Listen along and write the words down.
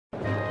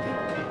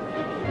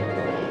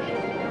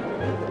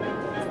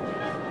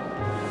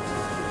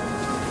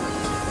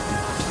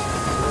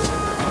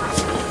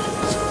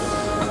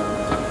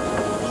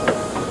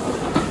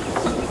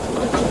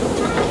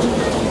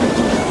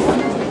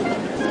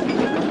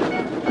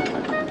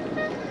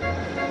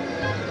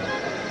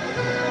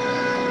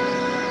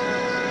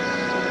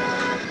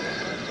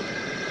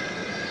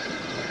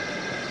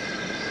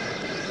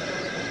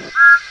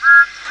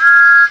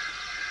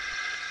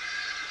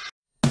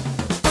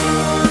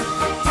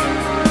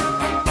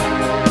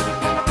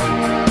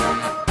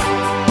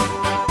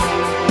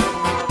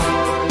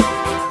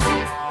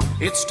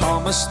It's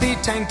Thomas the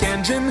Tank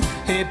Engine,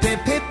 hip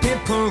hip hip hip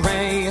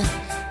hooray.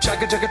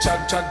 Chugga chugga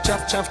chug chug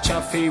chuff chuff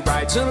chuff, he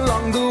rides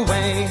along the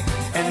way.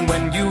 And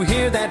when you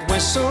hear that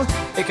whistle,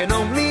 it can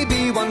only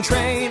be one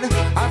train.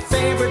 Our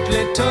favorite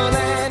little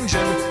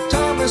engine,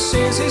 Thomas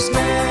is his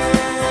name.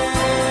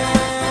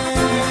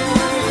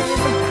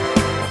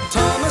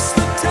 Thomas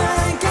the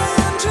Tank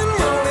Engine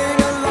rolling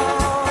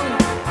along.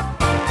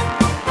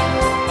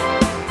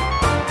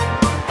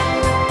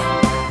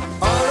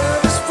 All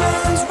of his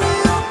friends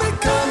will be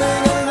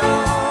coming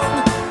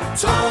along.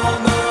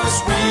 Thomas,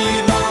 we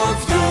love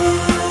you.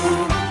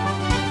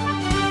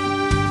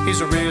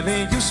 He's a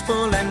really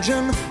useful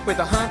engine with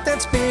a heart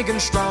that's big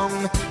and strong.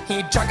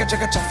 He chugga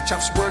chugga chuff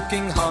chuffs,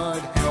 working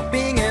hard,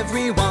 helping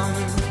everyone.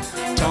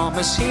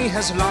 Thomas, he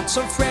has lots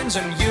of friends,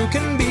 and you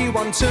can be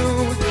one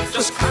too.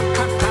 Just clap,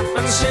 clap, clap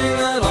and sing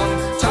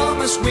along.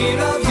 Thomas, we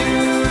love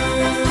you.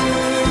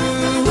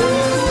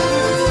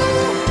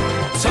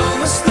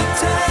 Thomas the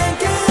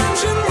Tank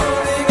Engine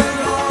rolling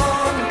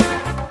along.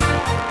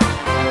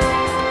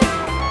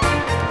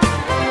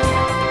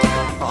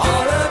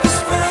 All of his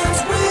friends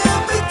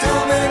will be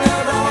coming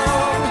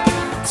along.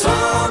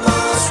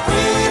 Thomas,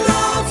 we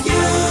love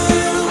you.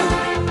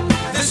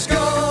 There's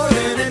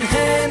Gordon and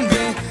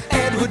Henry,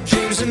 Edward,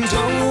 James and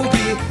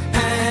Toby,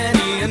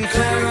 Annie and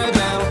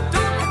Clarabelle,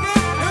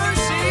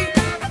 Percy,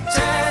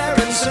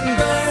 Terence and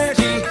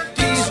Bertie,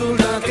 Diesel,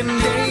 Duck and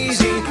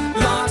Daisy,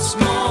 lots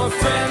more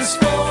friends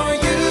for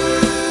you.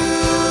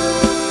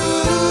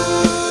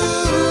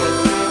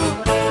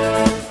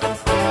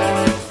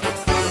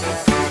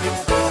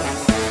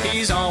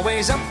 He's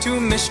always up to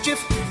mischief,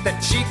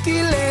 that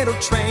cheeky little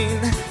train.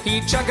 He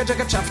chugga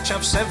chugga chuff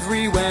chuffs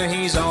everywhere,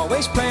 he's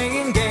always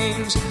playing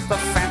games. The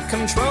fat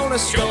controller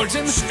scolds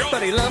him,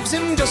 but he loves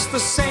him just the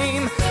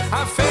same.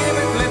 Our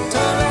favorite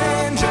little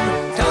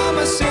engine,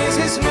 Thomas is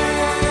his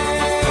name.